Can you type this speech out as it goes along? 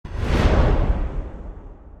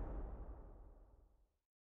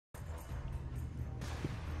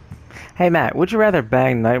Hey Matt, would you rather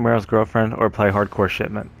bang Nightmare's girlfriend or play hardcore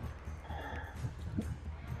Shipment?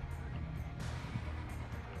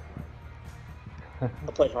 I'll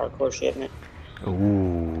play hardcore Shipment.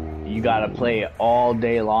 Ooh. You gotta play it all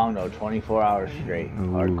day long though, 24 hours straight.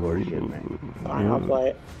 Hardcore Shipment. Fine, I'll play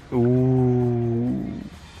it. Ooh.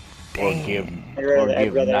 Or give I'd rather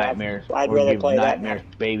Nightmare's play that Nightmare's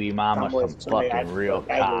baby mama I'm some with somebody fucking real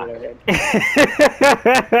badly cock.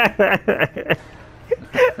 with their head.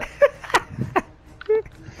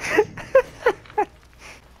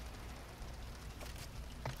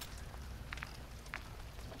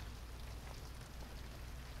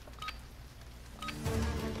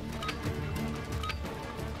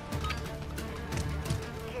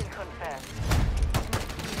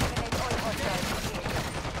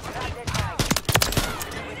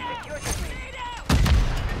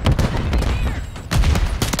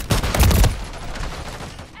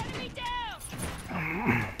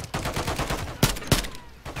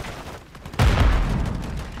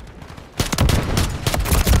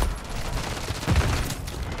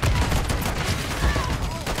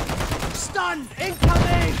 Stun!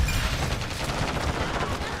 Incoming!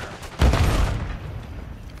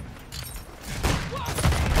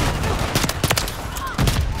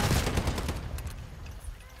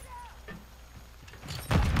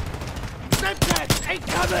 Shipment!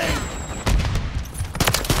 Incoming!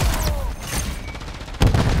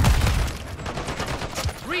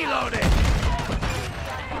 Reloading!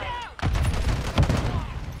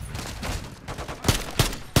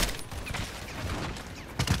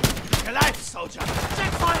 Alive, soldier!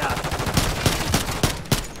 Check fire!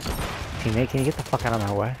 Teammate, can you get the fuck out of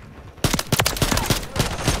my way?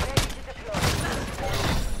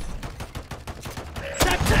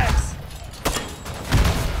 Septex!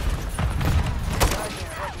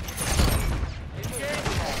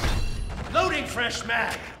 Loading fresh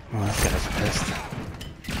mag! Oh, this guy's pissed.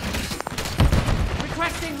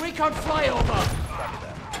 Requesting recon flyover!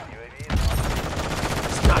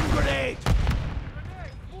 Stun grenade!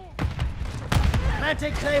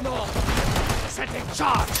 Planting claymore! Setting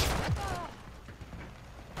charge!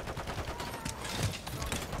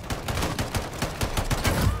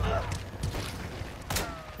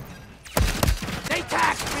 They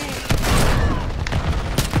attack me!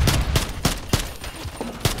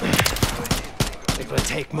 It will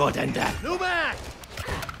take more than that. New man!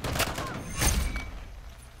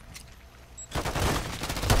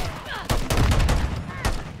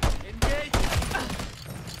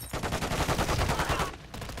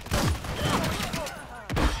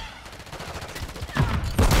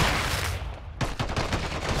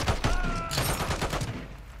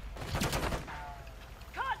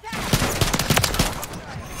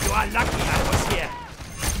 You are lucky I was here.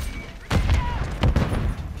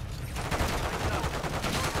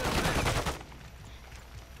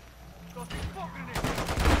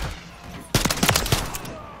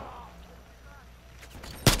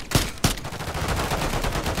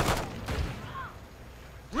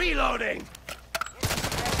 Reloading.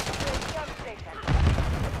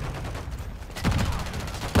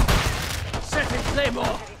 Setting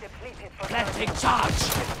claymore. Planting charge.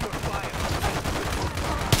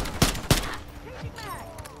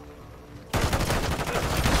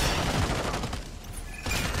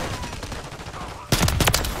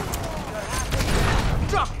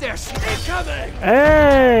 Drop their incoming!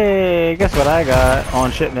 Hey, guess what I got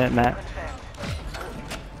on Shipment, Matt?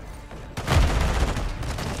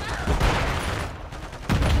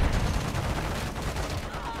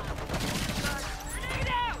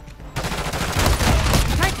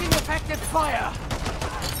 Taking effective fire!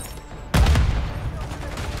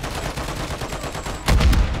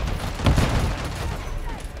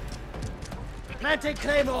 Planting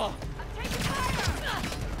claymore!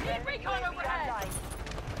 Recon overhead!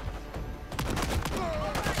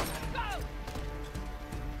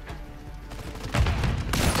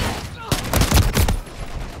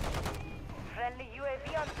 Friendly UAV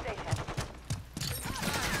on station.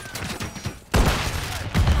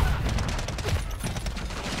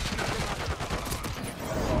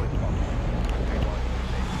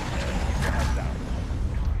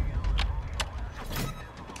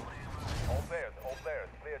 All bears,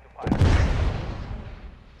 clear to fire.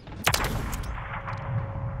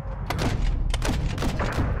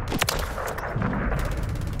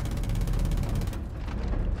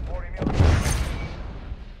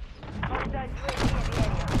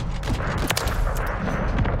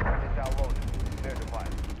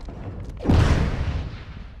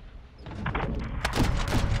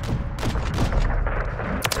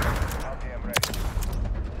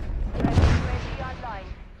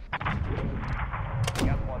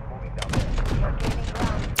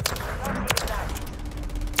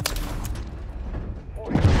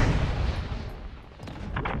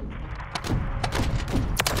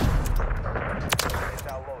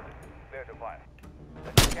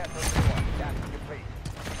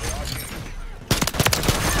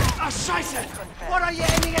 Listen! What are you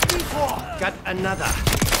aiming at me for? Got another.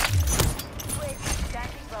 Quick,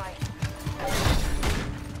 standing by.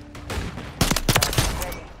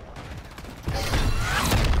 Ready.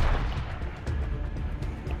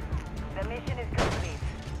 The mission is complete.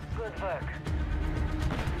 Good work.